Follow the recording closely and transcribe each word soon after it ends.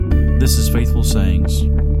This is Faithful Sayings,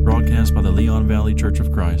 broadcast by the Leon Valley Church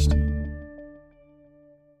of Christ.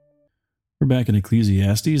 We're back in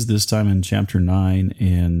Ecclesiastes, this time in chapter 9,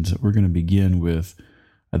 and we're going to begin with,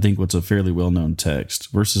 I think, what's a fairly well-known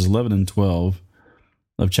text. Verses 11 and 12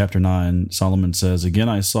 of chapter 9, Solomon says, "Again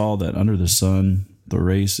I saw that under the sun the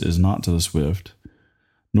race is not to the swift,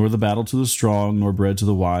 nor the battle to the strong, nor bread to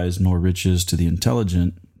the wise, nor riches to the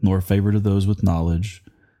intelligent, nor favor to those with knowledge.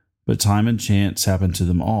 But time and chance happen to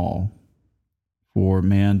them all. For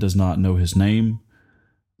man does not know his name,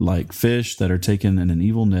 like fish that are taken in an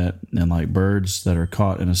evil net, and like birds that are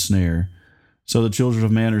caught in a snare. So the children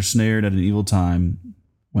of man are snared at an evil time,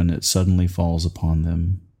 when it suddenly falls upon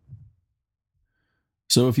them."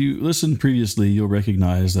 So if you listened previously, you'll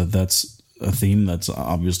recognize that that's a theme that's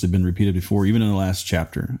obviously been repeated before, even in the last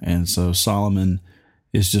chapter. And so Solomon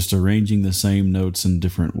is just arranging the same notes in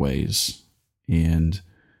different ways. And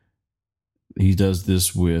he does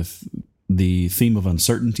this with the theme of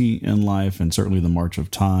uncertainty in life, and certainly the march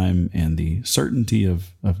of time and the certainty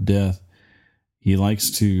of death. He likes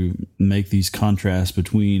to make these contrasts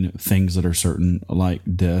between things that are certain, like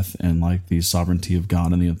death, and like the sovereignty of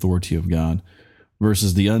God and the authority of God,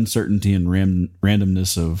 versus the uncertainty and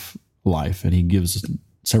randomness of life. And he gives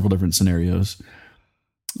several different scenarios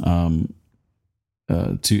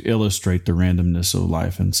to illustrate the randomness of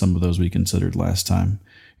life, and some of those we considered last time.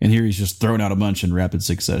 And here he's just throwing out a bunch in rapid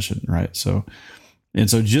succession, right? So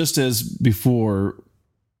just as before,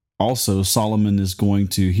 also Solomon is going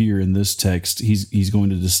to, here in this text, he's going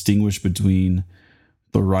to distinguish between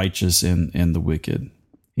the righteous and the wicked.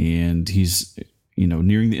 And he's,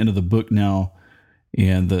 nearing the end of the book now,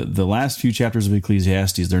 and the last few chapters of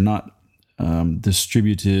Ecclesiastes, they're not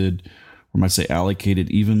distributed, or might say allocated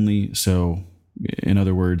evenly. So in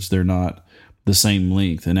other words, they're not the same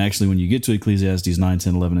length. And actually, when you get to Ecclesiastes 9,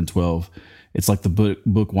 10, 11, and 12, it's like the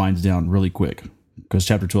book winds down really quick, because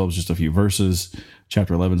chapter 12 is just a few verses.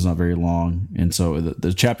 Chapter 11 is not very long. And so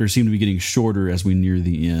the chapters seem to be getting shorter as we near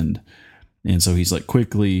the end. And so he's like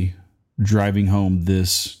quickly driving home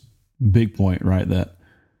this big point, right? That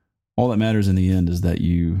all that matters in the end is that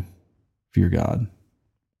you fear God,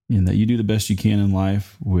 and that you do the best you can in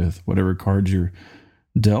life with whatever cards you're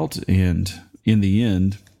dealt. And in the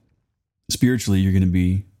end, spiritually, you're going to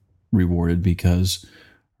be rewarded, because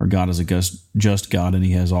our God is a just God, and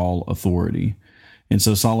he has all authority. And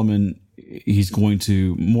so Solomon, he's going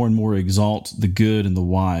to more and more exalt the good and the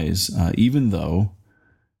wise, even though,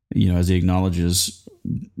 as he acknowledges,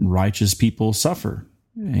 righteous people suffer,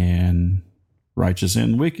 and righteous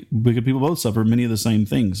and wicked people both suffer many of the same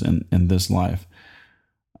things in this life.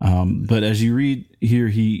 But as you read here,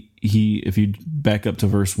 he if you back up to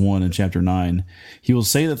verse 1 in chapter 9, he will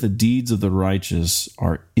say that the deeds of the righteous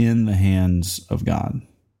are in the hands of God.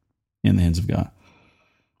 In the hands of God.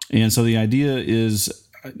 And so the idea is,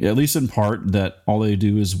 at least in part, that all they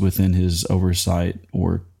do is within his oversight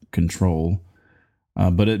or control.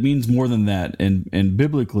 But it means more than that. And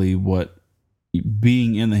biblically, what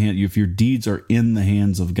being in the hand, if your deeds are in the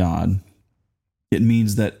hands of God, it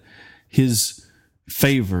means that his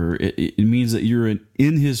favor, it means that you're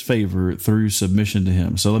in his favor through submission to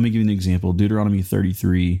him. So let me give you an example. Deuteronomy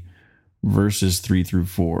 33, verses 3 through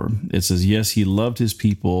 4. It says, "Yes, he loved his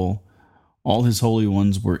people. All his holy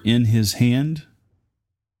ones were in his hand,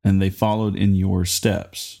 and they followed in your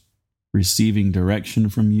steps, receiving direction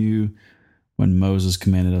from you when Moses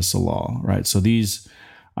commanded us the law." Right? So these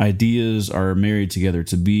ideas are married together.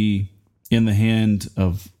 To be in the hand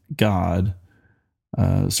of God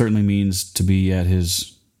certainly means to be at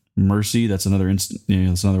his mercy. That's another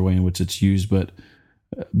that's another way in which it's used. But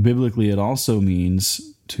biblically, it also means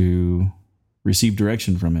to receive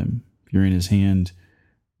direction from him. If you're in his hand,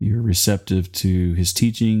 you're receptive to his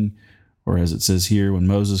teaching, or as it says here, when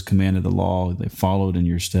Moses commanded the law, they followed in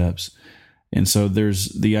your steps. And so there's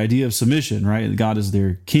the idea of submission, right? God is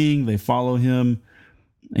their king. They follow him.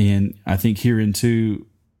 And I think herein too,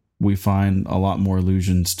 we find a lot more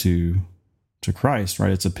allusions to Christ,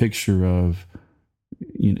 right? It's a picture of,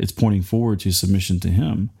 it's pointing forward to submission to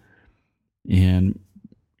him. And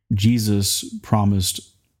Jesus promised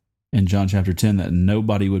in John chapter 10 that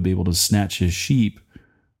nobody would be able to snatch his sheep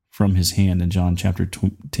from his hand in John chapter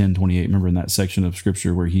 10, 28. Remember in that section of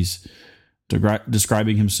scripture where he's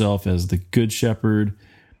describing himself as the good shepherd,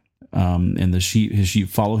 and his sheep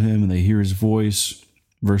follow him and they hear his voice.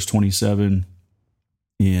 Verse 27,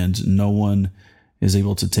 and no one is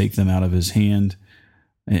able to take them out of his hand.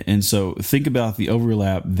 And so think about the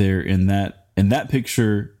overlap there in that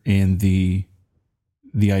picture, and the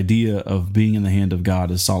idea of being in the hand of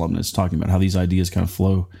God, as Solomon is talking about, how these ideas kind of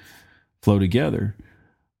flow together.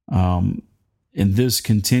 And this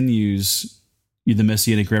continues the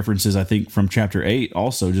Messianic references, I think, from chapter 8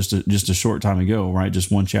 also, just a short time ago, right?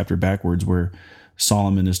 Just one chapter backwards, where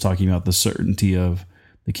Solomon is talking about the certainty of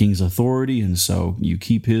the king's authority. And so you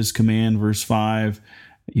keep his command, verse 5,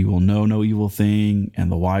 you will know no evil thing,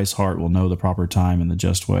 and the wise heart will know the proper time and the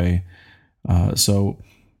just way. So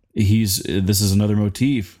this is another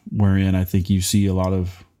motif wherein I think you see a lot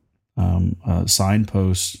of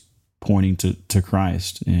signposts pointing to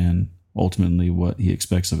Christ and ultimately what he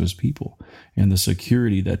expects of his people, and the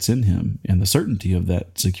security that's in him, and the certainty of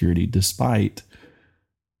that security despite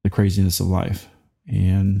the craziness of life,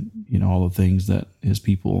 and all the things that his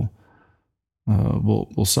people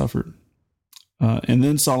will suffer. And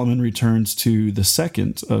then Solomon returns to the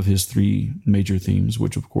second of his three major themes,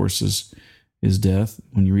 which of course is death.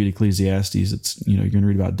 When you read Ecclesiastes, it's you're going to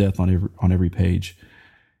read about death on every page,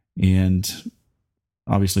 and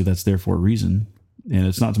obviously that's there for a reason. And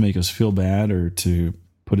it's not to make us feel bad or to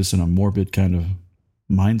put us in a morbid kind of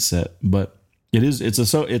mindset, but it's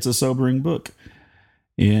a sobering book.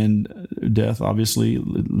 And death, obviously,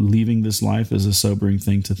 leaving this life is a sobering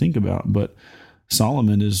thing to think about. But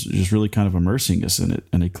Solomon is just really kind of immersing us in it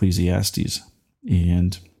in Ecclesiastes.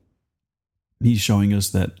 And he's showing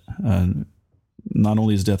us that not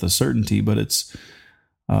only is death a certainty, but it's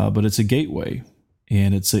a gateway.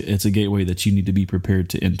 And it's a gateway that you need to be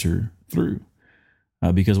prepared to enter through.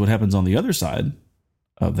 Because what happens on the other side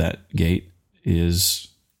of that gate is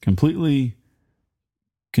completely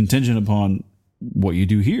contingent upon what you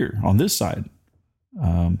do here on this side.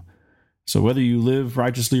 So whether you live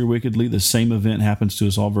righteously or wickedly, the same event happens to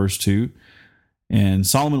us all, verse 2. And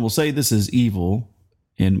Solomon will say this is evil.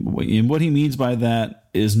 And what he means by that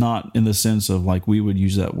is not in the sense of like we would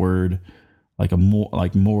use that word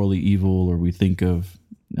like morally evil, or we think of,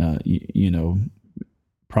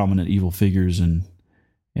 prominent evil figures in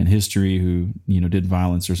history who, did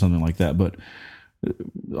violence or something like that. But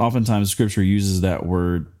oftentimes Scripture uses that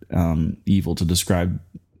word evil to describe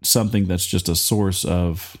something that's just a source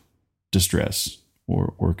of distress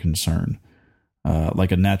or concern.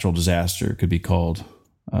 Like a natural disaster could be called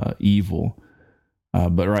evil.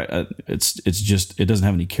 But right, it's just, it doesn't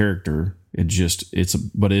have any character.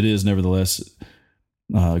 But it is nevertheless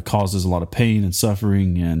causes a lot of pain and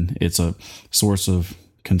suffering, and it's a source of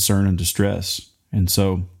concern and distress. And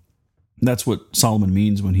so that's what Solomon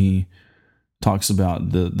means when he talks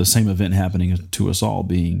about the same event happening to us all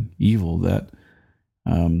being evil, that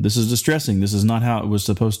this is distressing. This is not how it was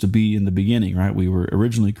supposed to be in the beginning, right? We were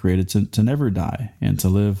originally created to never die and to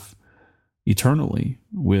live eternally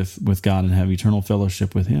with God and have eternal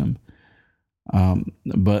fellowship with him.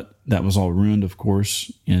 But that was all ruined, of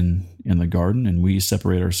course, in the garden, and we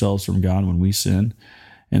separate ourselves from God when we sin.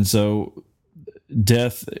 And so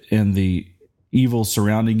death and the evil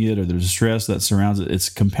surrounding it, or the distress that surrounds it, it's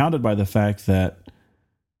compounded by the fact that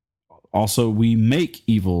also we make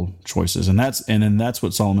evil choices. And that's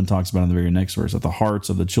what Solomon talks about in the very next verse, that the hearts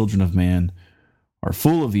of the children of man are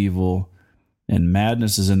full of evil, and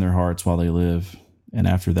madness is in their hearts while they live, and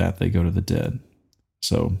after that they go to the dead.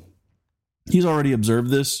 So he's already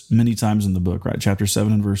observed this many times in the book, right? Chapter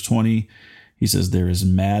 7 and verse 20, he says there is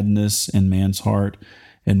madness in man's heart.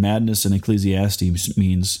 And madness in Ecclesiastes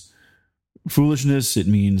means foolishness. It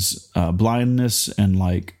means blindness, and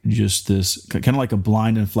like just this kind of like a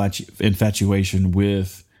blind infatuation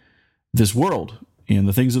with this world and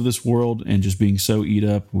the things of this world, and just being so eat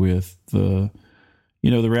up with the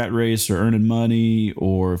rat race, or earning money,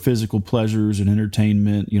 or physical pleasures and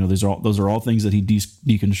entertainment. Those are all things that he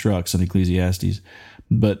deconstructs in Ecclesiastes.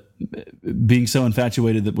 But being so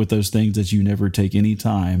infatuated with those things that you never take any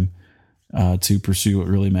time to pursue what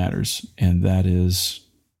really matters, and that is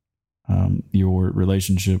your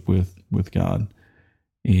relationship with God,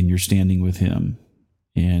 and your standing with him,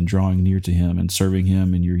 and drawing near to him, and serving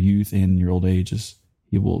him in your youth and in your old age, as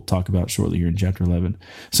he will talk about shortly here in chapter 11.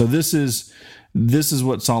 So this is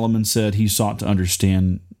what Solomon said he sought to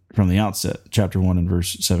understand from the outset, chapter 1 and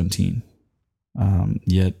verse 17.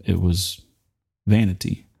 Yet it was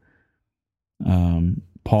vanity.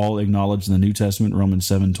 Paul acknowledged in the New Testament, Romans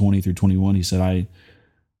 7:20 through 21, he said,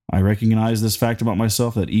 I recognize this fact about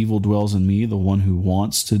myself, that evil dwells in me, the one who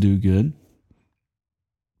wants to do good.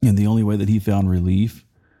 And the only way that he found relief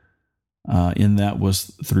in that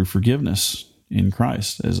was through forgiveness in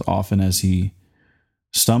Christ. As often as he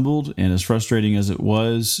stumbled, and as frustrating as it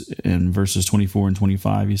was, in verses 24 and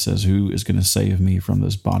 25, he says, who is going to save me from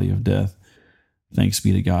this body of death? Thanks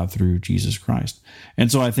be to God through Jesus Christ.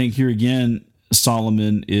 And so I think here again,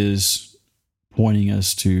 Solomon is pointing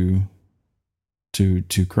us to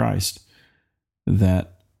Christ,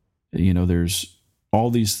 that there's all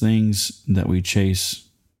these things that we chase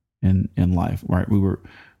in life, right?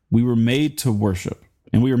 We were made to worship,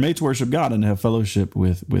 and we were made to worship God and to have fellowship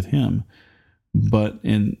with Him. But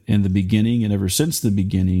in the beginning, and ever since the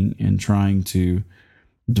beginning, in trying to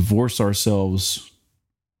divorce ourselves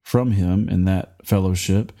from Him and that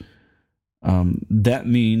fellowship, that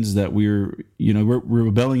means that we're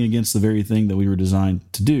rebelling against the very thing that we were designed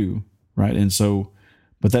to do, right? And so,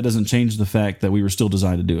 but that doesn't change the fact that we were still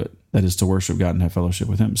designed to do it. That is to worship God and have fellowship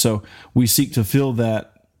with Him. So we seek to fill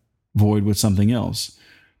that void with something else.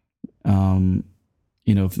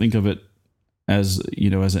 Think of it as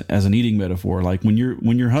an eating metaphor. Like when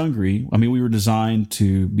you're hungry, I mean, we were designed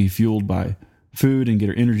to be fueled by food and get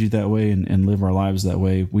our energy that way and live our lives that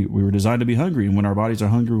way. We were designed to be hungry, and when our bodies are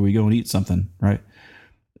hungry, we go and eat something, right?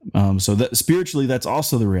 So that spiritually, that's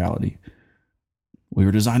also the reality. We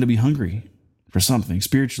were designed to be hungry for something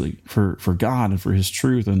spiritually, for God and for His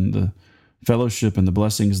truth and the fellowship and the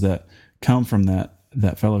blessings that come from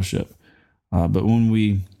that fellowship. But when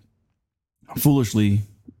we foolishly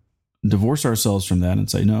divorce ourselves from that and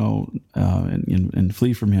say no, and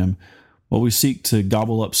flee from Him, well, we seek to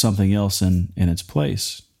gobble up something else in its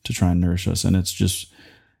place to try and nourish us, and it's just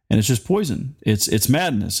poison. It's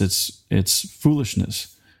madness. It's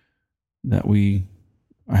foolishness that we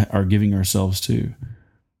are giving ourselves to.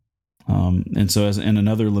 And so, as in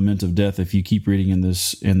another lament of death, if you keep reading in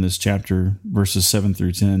this chapter, verses 7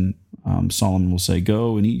 through 10, Solomon will say,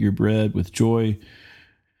 "Go and eat your bread with joy,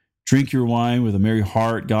 drink your wine with a merry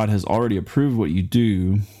heart. God has already approved what you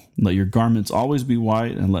do. Let your garments always be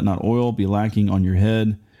white, and let not oil be lacking on your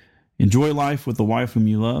head. Enjoy life with the wife whom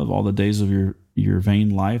you love, all the days of your vain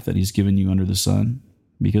life that He's given you under the sun,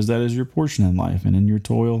 because that is your portion in life, and in your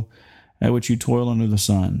toil at which you toil under the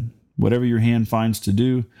sun. Whatever your hand finds to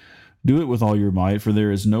do, do it with all your might, for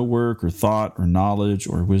there is no work or thought or knowledge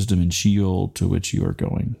or wisdom in Sheol to which you are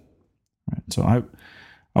going." Right. So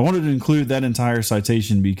I wanted to include that entire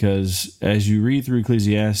citation because as you read through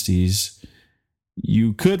Ecclesiastes,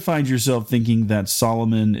 you could find yourself thinking that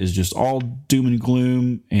Solomon is just all doom and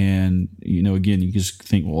gloom. And, again, you just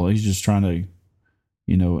think, well, he's just trying to,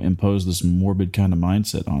 impose this morbid kind of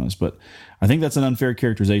mindset on us. But I think that's an unfair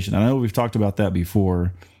characterization. I know we've talked about that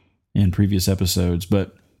before in previous episodes,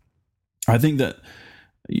 but I think that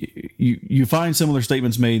you find similar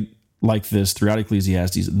statements made like this throughout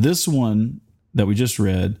Ecclesiastes. This one that we just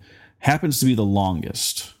read happens to be the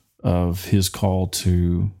longest of his call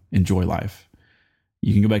to enjoy life.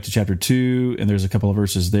 You can go back to chapter 2, and there's a couple of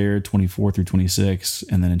verses there, 24 through 26,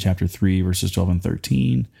 and then in chapter 3, verses 12 and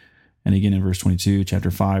 13, and again in verse 22, chapter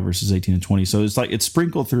 5, verses 18 and 20. So it's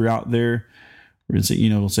sprinkled throughout there. We're going to say,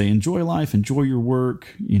 we'll say, enjoy life, enjoy your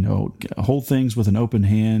work, hold things with an open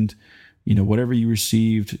hand, whatever you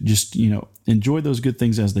received, just, enjoy those good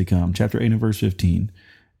things as they come. Chapter 8 and verse 15,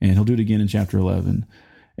 and he'll do it again in chapter 11.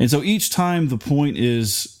 And so each time the point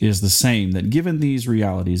is the same, that given these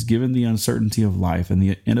realities, given the uncertainty of life and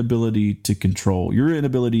the inability to control, your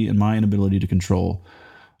inability and my inability to control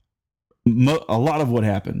a lot of what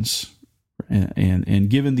happens, and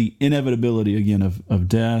given the inevitability, again, of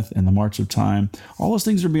death and the march of time, all those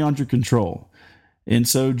things are beyond your control. And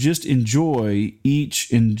so just enjoy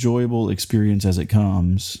each enjoyable experience as it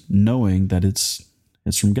comes, knowing that it's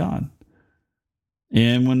from God.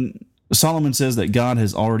 And when Solomon says that God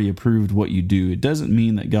has already approved what you do, it doesn't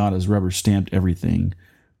mean that God has rubber stamped everything.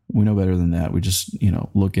 We know better than that. We just,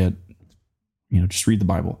 look at, just read the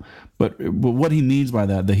Bible. But what he means by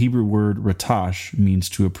that, the Hebrew word ratash, means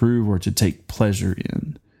to approve or to take pleasure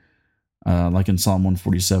in. Like in Psalm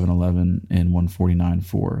 147:11 and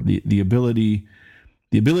 149:4. The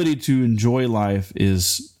ability to enjoy life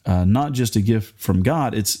is not just a gift from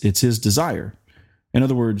God, it's his desire. In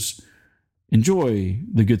other words, enjoy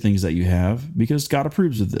the good things that you have because God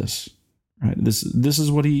approves of this. Right? This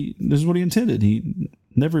is what he intended. He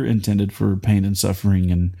never intended for pain and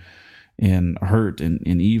suffering and hurt and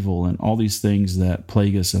evil and all these things that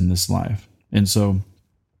plague us in this life. And so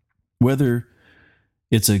whether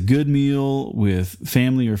it's a good meal with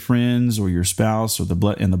family or friends or your spouse or the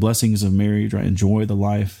blessings of marriage, right? Enjoy the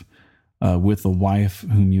life with the wife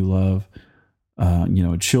whom you love,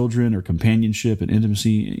 children or companionship and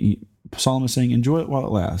intimacy. Solomon is saying, enjoy it while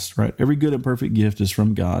it lasts, right? Every good and perfect gift is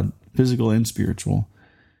from God, physical and spiritual.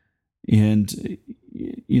 And,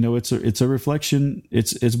 it's a reflection.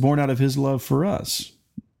 It's born out of his love for us.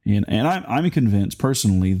 And I'm convinced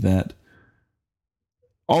personally that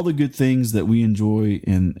all the good things that we enjoy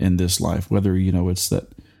in this life, whether, it's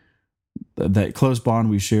that close bond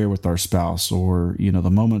we share with our spouse or, the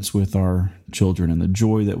moments with our children and the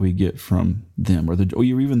joy that we get from them or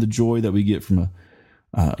even the joy that we get from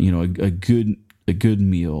a good a good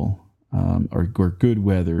meal, or good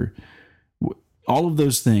weather. All of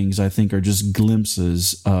those things, I think, are just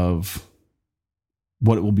glimpses of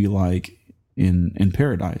what it will be like in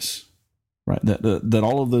paradise, right? That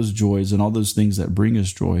all of those joys and all those things that bring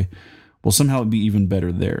us joy will somehow be even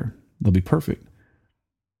better there. They'll be perfect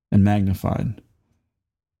and magnified,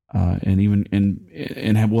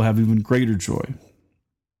 we'll have even greater joy.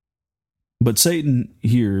 But Satan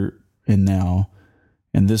here and now,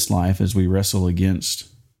 in this life, as we wrestle against,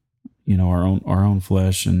 our own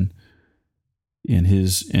flesh and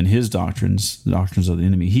his doctrines, the doctrines of the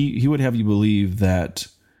enemy, he would have you believe that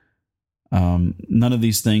none of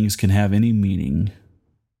these things can have any meaning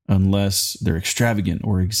unless they're extravagant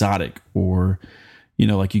or exotic, or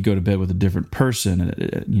like you go to bed with a different person,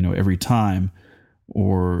 every time,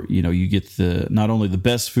 or you get not only the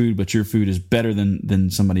best food, but your food is better than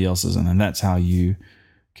somebody else's, and then that's how you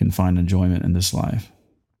can find enjoyment in this life.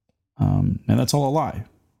 And that's all a lie,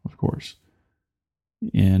 of course.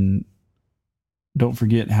 And don't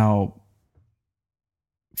forget how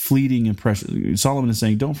fleeting and precious, Solomon is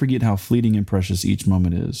saying, don't forget how fleeting and precious each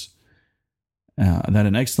moment is. That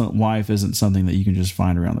an excellent wife isn't something that you can just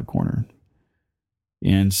find around the corner.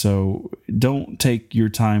 And so don't take your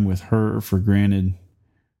time with her for granted.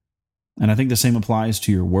 And I think the same applies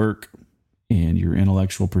to your work and your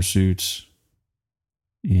intellectual pursuits.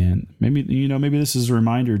 And maybe this is a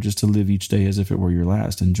reminder just to live each day as if it were your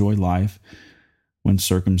last. Enjoy life when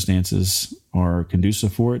circumstances are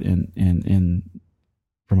conducive for it, and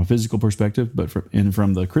from a physical perspective, but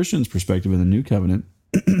from the Christian's perspective in the New Covenant,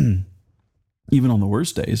 even on the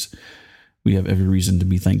worst days, we have every reason to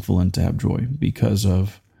be thankful and to have joy because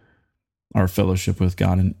of our fellowship with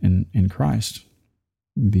God in Christ,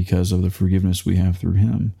 because of the forgiveness we have through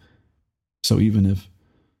Him. So even if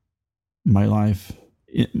my life,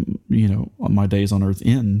 my days on earth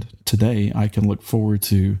end today, I can look forward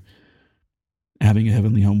to having a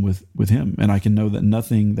heavenly home with Him. And I can know that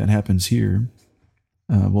nothing that happens here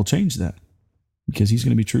will change that, because He's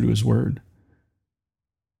going to be true to His word.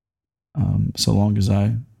 So long as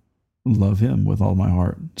I love Him with all my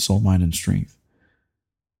heart, soul, mind, and strength.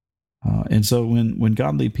 And so when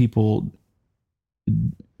godly people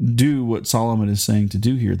do what Solomon is saying to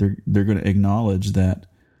do here, they're going to acknowledge that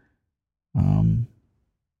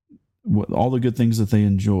all the good things that they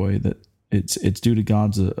enjoy, that it's due to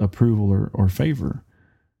God's approval or favor.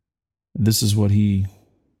 This is what He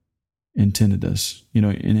intended us. And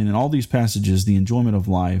in all these passages, the enjoyment of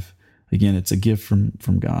life, again, it's a gift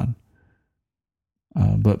from God.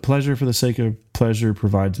 But pleasure for the sake of pleasure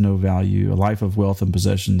provides no value. A life of wealth and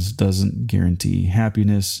possessions doesn't guarantee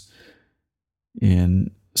happiness.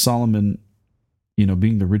 And Solomon,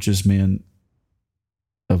 being the richest man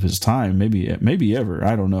of his time, maybe ever,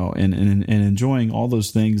 I don't know, and enjoying all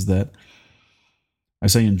those things that I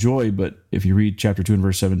say enjoy, but if you read chapter 2 and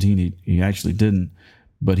verse 17, he actually didn't.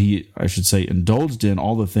 But he, I should say, indulged in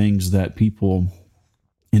all the things that people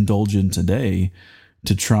indulge in today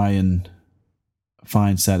to try and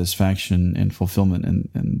find satisfaction and fulfillment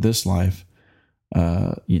in this life,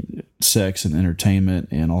 sex and entertainment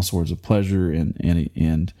and all sorts of pleasure, and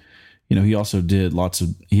he also did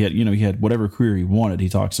he had whatever career he wanted. He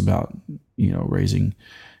talks about raising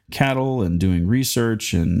cattle and doing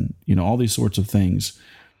research and all these sorts of things.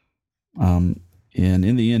 And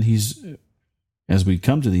in the end, as we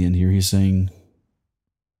come to the end here, he's saying,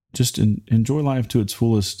 just enjoy life to its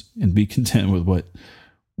fullest and be content with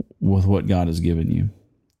what God has given you,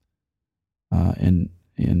 and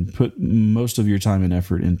put most of your time and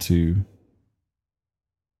effort into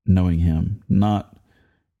knowing Him, not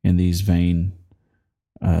in these vain,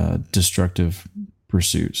 destructive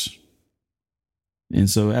pursuits. And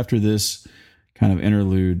so after this kind of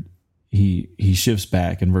interlude, he shifts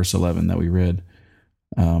back in verse 11 that we read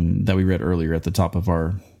earlier at the top of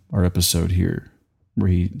our episode here, where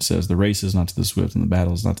he says, the race is not to the swift and the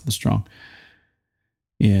battle is not to the strong.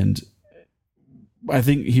 And I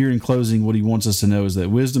think here in closing, what he wants us to know is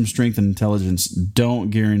that wisdom, strength, and intelligence don't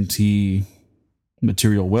guarantee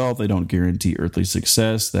material wealth. They don't guarantee earthly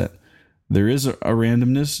success. That there is a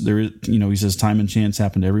randomness. There is, he says, time and chance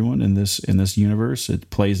happen to everyone in this universe.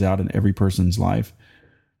 It plays out in every person's life.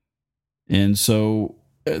 And so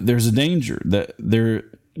there's a danger that there,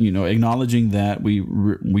 acknowledging that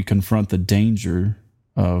we confront the danger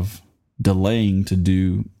of delaying to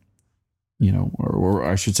do, or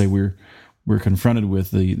I should say we're confronted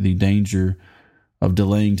with the danger of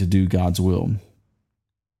delaying to do God's will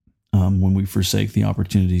when we forsake the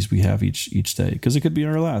opportunities we have each day, because it could be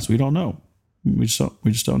our last. We don't know. We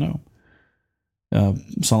just don't know.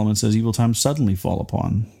 Solomon says evil times suddenly fall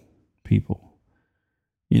upon people.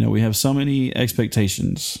 We have so many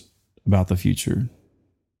expectations about the future,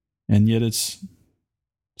 and yet it's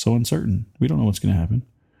so uncertain. We don't know what's going to happen.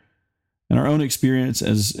 And our own experience,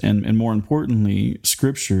 and more importantly,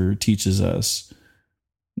 Scripture teaches us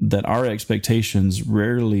that our expectations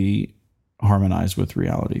rarely harmonize with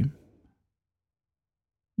reality,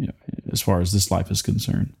 as far as this life is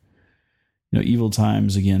concerned. Evil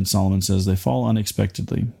times, again, Solomon says, they fall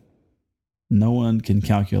unexpectedly. No one can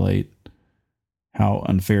calculate how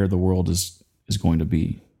unfair the world is going to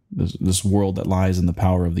be. This world that lies in the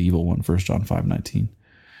power of the evil one, 1 John 5:19.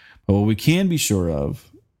 But what we can be sure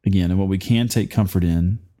of, again, and what we can take comfort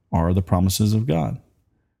in, are the promises of God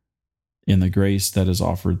in the grace that is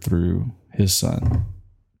offered through His Son,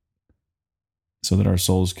 so that our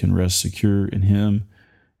souls can rest secure in Him,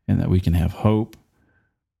 and that we can have hope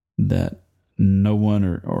that no one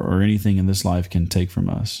or anything in this life can take from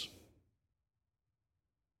us.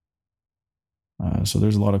 So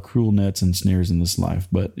there's a lot of cruel nets and snares in this life,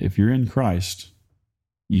 but if you're in Christ,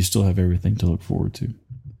 you still have everything to look forward to.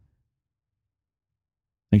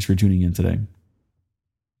 Thanks for tuning in today.